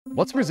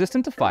What's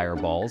resistant to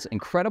fireballs,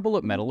 incredible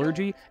at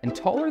metallurgy, and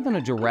taller than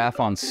a giraffe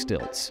on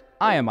stilts?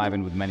 I am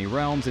Ivan with Many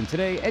Realms, and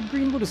today Ed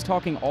Greenwood is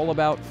talking all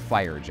about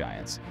fire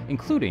giants,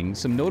 including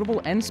some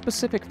notable and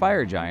specific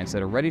fire giants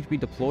that are ready to be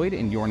deployed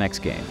in your next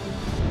game.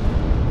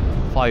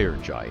 Fire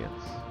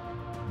giants.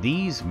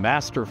 These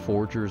master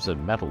forgers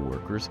and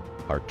metalworkers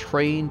are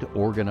trained,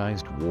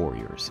 organized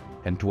warriors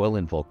and dwell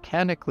in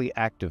volcanically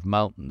active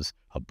mountains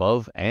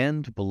above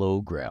and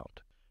below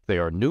ground. They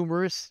are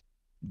numerous,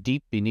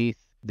 deep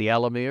beneath the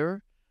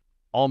Alamir,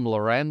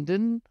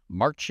 Omlarandin,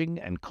 Marching,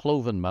 and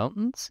Cloven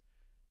Mountains,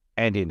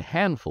 and in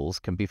handfuls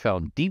can be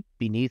found deep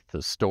beneath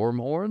the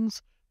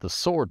Stormhorns, the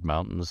Sword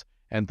Mountains,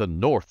 and the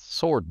North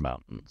Sword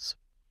Mountains.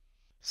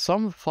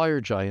 Some fire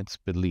giants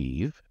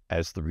believe,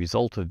 as the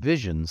result of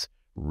visions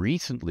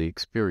recently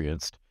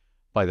experienced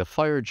by the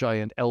fire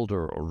giant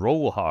elder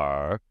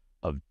Rohar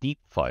of Deep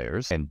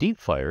Fires, and Deep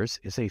Fires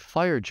is a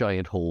fire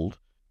giant hold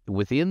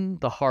within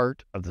the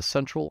heart of the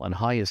central and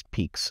highest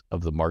peaks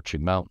of the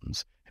Marching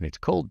Mountains. And it's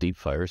called Deep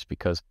Fires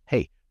because,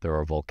 hey, there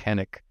are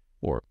volcanic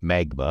or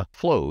magma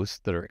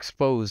flows that are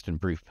exposed in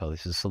brief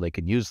places so they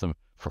can use them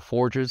for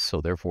forges, so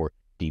therefore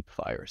deep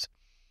fires.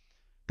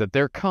 That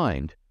their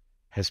kind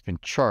has been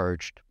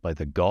charged by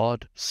the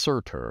god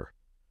Surtur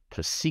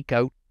to seek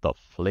out the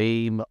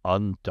flame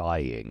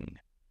undying,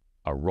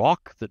 a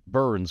rock that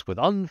burns with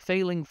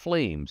unfailing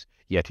flames,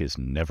 yet is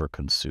never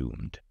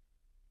consumed.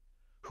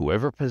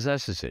 Whoever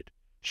possesses it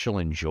shall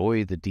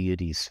enjoy the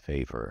deity's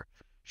favor,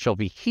 shall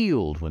be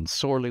healed when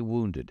sorely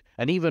wounded,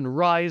 and even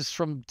rise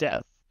from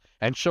death,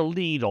 and shall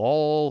lead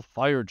all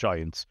fire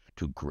giants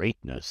to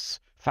greatness,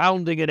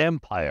 founding an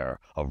empire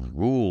of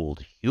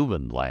ruled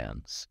human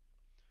lands.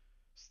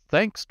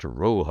 Thanks to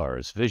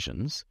Rohar's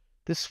visions,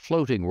 this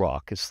floating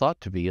rock is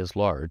thought to be as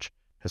large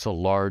as a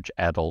large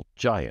adult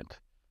giant,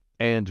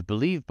 and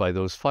believed by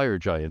those fire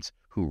giants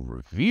who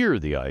revere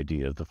the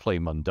idea of the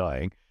flame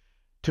undying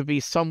to be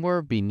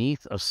somewhere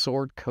beneath a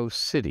Sword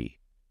Coast city,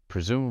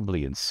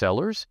 presumably in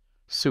cellars,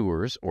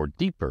 sewers, or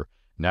deeper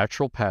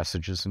natural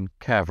passages and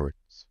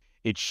caverns.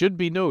 It should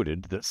be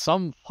noted that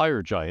some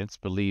fire giants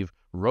believe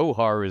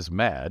Rohar is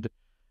mad,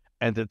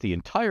 and that the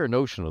entire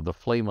notion of the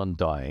flame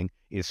undying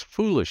is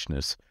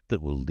foolishness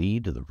that will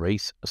lead the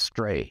race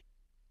astray.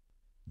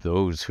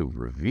 Those who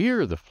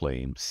revere the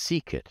flame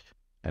seek it,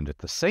 and at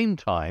the same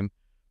time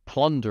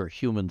plunder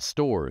human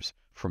stores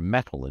for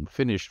metal and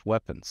finished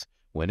weapons,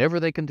 whenever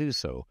they can do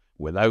so,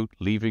 without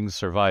leaving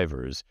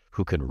survivors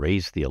who can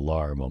raise the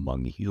alarm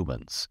among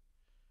humans.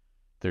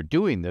 They're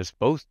doing this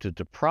both to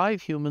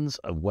deprive humans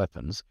of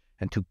weapons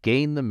and to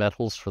gain the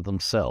metals for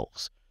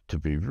themselves, to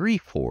be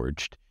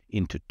reforged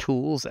into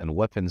tools and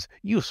weapons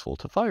useful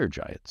to fire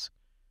giants.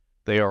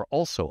 They are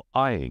also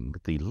eyeing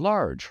the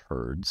large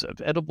herds of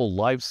edible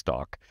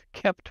livestock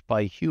kept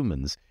by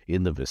humans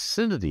in the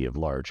vicinity of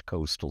large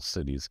coastal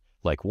cities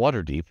like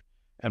Waterdeep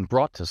and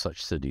brought to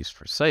such cities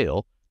for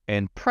sale,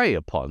 and prey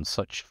upon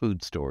such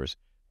food stores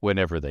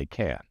whenever they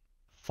can.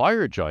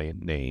 Fire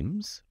giant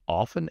names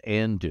often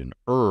end in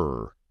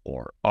or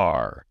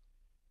R,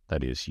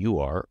 that is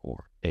UR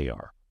or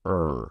AR,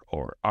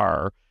 or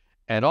R,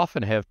 and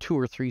often have 2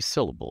 or 3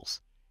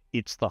 syllables.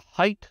 It's the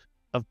height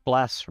of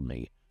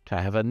blasphemy to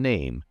have a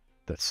name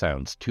that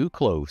sounds too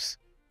close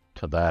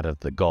to that of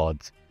the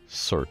god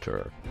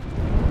Surtur.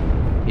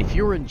 If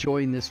you're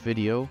enjoying this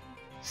video,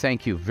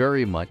 thank you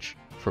very much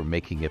for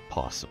making it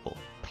possible.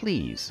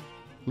 Please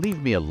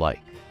leave me a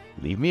like,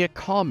 leave me a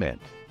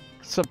comment,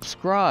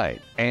 subscribe,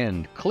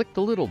 and click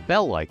the little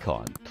bell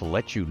icon to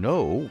let you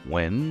know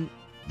when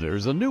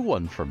there's a new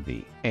one from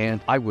me. And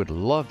I would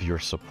love your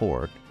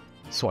support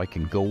so I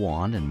can go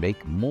on and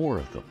make more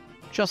of them,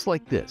 just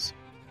like this,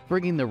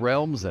 bringing the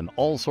realms and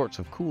all sorts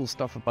of cool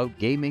stuff about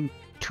gaming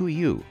to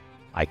you.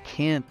 I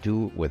can't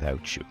do it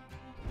without you.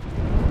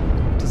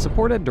 To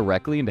support Ed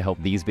directly and to help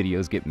these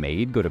videos get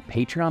made, go to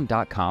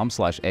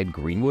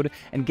patreon.com/EdGreenwood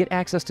and get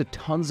access to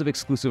tons of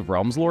exclusive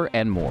Realmslore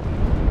and more.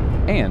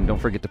 And don't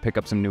forget to pick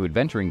up some new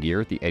adventuring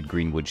gear at the Ed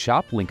Greenwood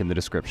shop, link in the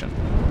description.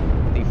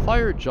 The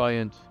fire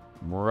giant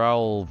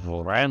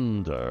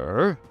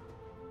Moralvrander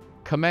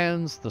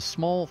commands the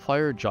small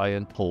fire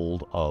giant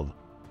hold of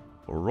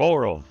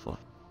Rorov,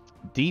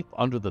 deep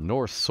under the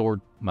North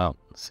Sword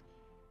Mountains,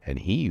 and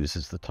he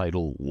uses the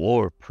title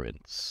War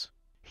Prince.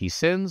 He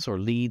sends or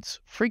leads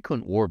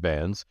frequent war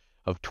bands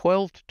of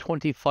 12 to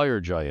 20 fire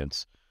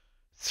giants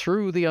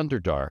through the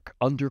Underdark,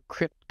 under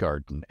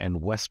Cryptgarden and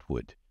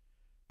Westwood,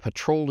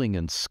 patrolling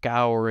and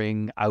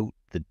scouring out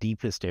the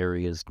deepest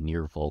areas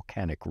near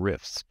volcanic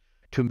rifts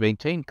to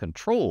maintain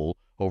control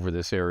over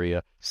this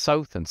area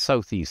south and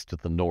southeast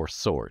of the North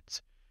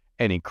Swords,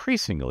 and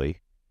increasingly,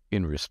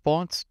 in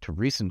response to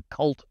recent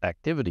cult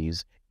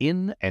activities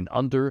in and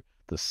under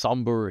the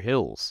Somber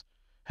Hills,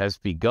 has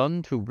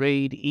begun to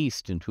raid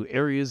east into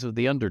areas of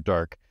the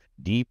Underdark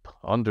deep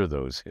under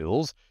those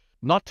hills,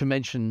 not to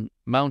mention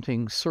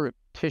mounting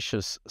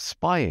surreptitious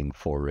spying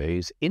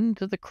forays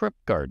into the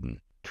Cryptgarden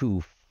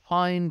to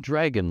find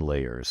dragon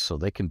lairs so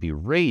they can be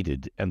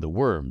raided and the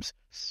worms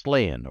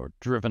slain or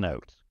driven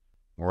out.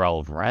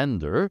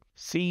 Ralvrander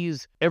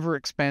sees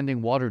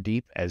ever-expanding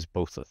Waterdeep as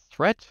both a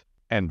threat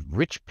and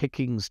rich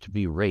pickings to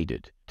be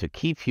raided, to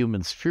keep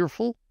humans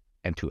fearful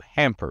and to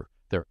hamper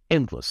their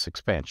endless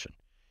expansion.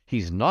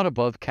 He's not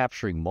above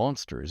capturing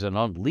monsters and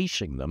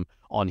unleashing them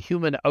on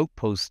human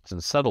outposts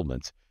and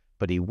settlements,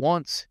 but he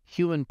wants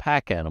human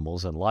pack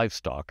animals and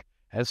livestock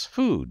as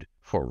food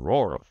for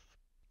Rorif.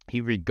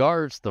 He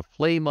regards the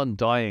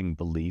flame-undying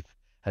belief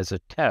as a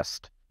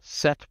test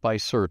set by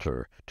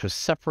Surtur to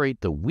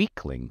separate the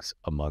weaklings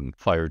among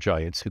fire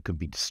giants who can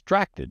be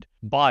distracted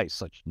by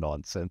such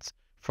nonsense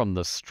from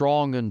the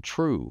strong and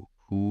true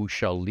who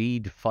shall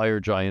lead fire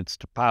giants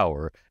to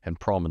power and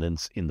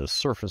prominence in the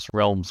surface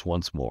realms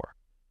once more.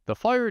 The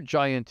fire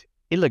giant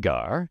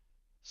Iligar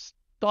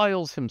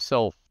styles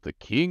himself the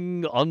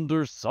King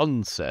Under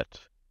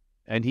Sunset,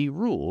 and he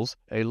rules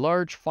a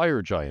large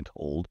fire giant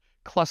hold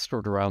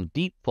clustered around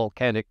deep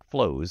volcanic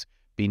flows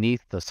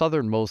beneath the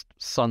southernmost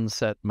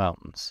Sunset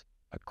Mountains.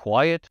 A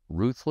quiet,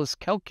 ruthless,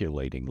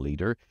 calculating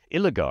leader,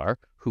 Iligar,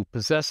 who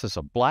possesses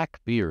a black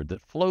beard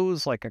that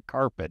flows like a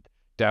carpet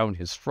down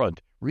his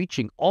front,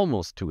 reaching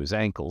almost to his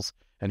ankles,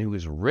 and who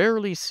is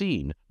rarely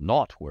seen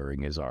not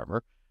wearing his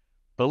armor,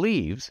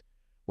 believes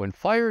when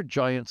fire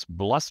giants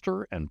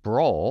bluster and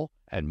brawl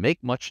and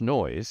make much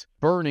noise,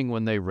 burning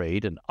when they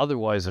raid and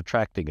otherwise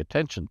attracting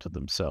attention to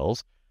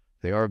themselves,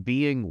 they are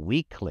being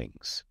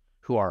weaklings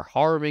who are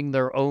harming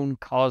their own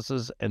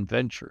causes and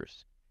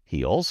ventures.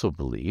 He also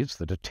believes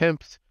that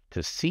attempts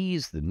to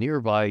seize the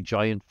nearby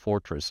giant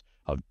fortress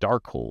of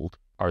Darkhold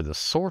are the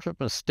sort of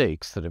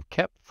mistakes that have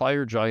kept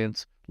fire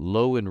giants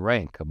low in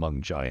rank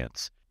among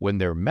giants, when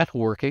their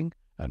metalworking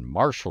and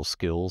martial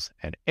skills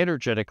and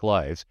energetic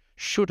lives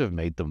should have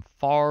made them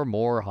far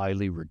more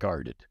highly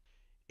regarded.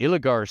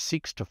 Iligar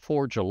seeks to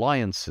forge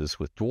alliances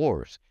with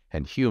dwarves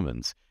and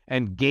humans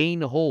and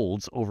gain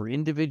holds over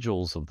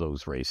individuals of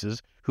those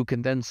races who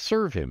can then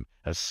serve him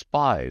as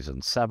spies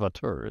and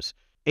saboteurs,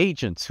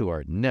 agents who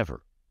are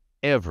never,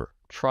 ever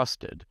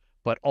trusted,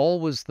 but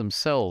always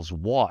themselves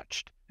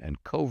watched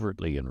and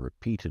covertly and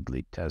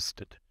repeatedly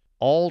tested,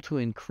 all to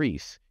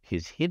increase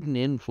his hidden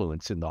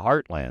influence in the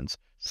heartlands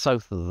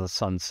south of the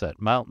Sunset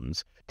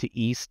Mountains to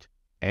east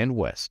and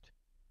west.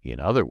 In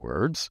other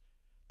words,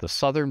 the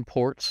southern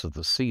ports of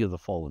the Sea of the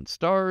Fallen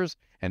Stars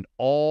and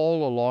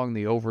all along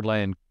the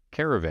overland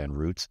caravan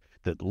routes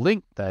that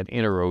link that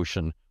inner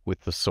ocean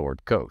with the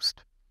Sword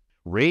Coast.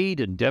 Raid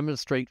and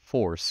demonstrate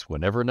force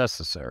whenever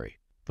necessary,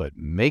 but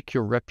make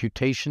your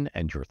reputation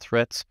and your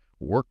threats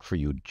work for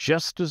you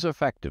just as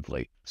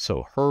effectively,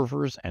 so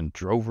hervers and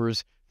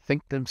drovers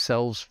think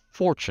themselves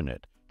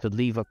fortunate to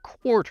leave a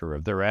quarter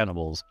of their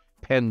animals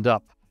penned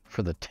up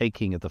for the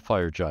taking of the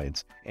fire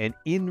giants, and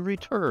in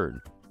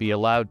return be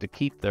allowed to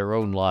keep their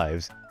own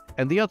lives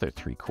and the other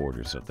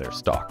 3/4 of their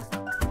stock.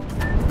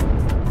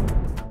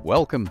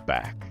 Welcome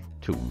back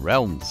to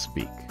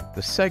Realmspeak,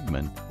 the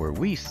segment where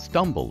we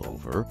stumble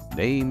over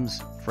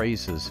names,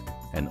 phrases,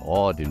 and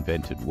odd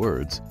invented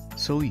words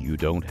so you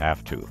don't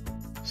have to,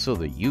 so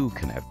that you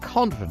can have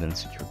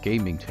confidence at your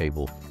gaming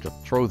table to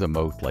throw them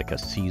out like a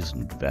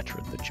seasoned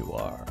veteran that you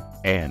are.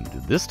 And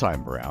this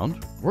time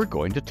around, we're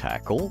going to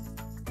tackle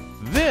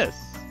this!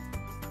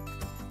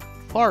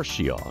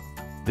 Tharshion.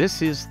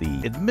 This is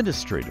the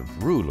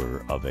administrative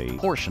ruler of a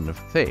portion of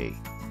Thay.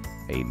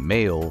 A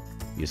male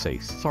is a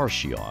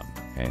Tharshion,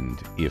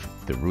 and if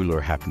the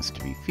ruler happens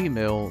to be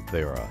female,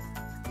 they're a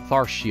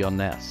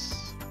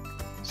Tharshioness.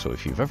 So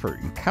if you've ever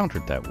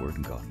encountered that word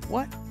and gone,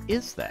 what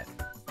is that?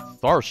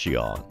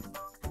 Tharshion.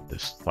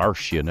 This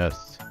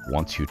Tharshioness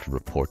wants you to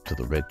report to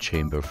the Red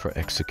Chamber for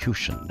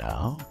execution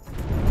now.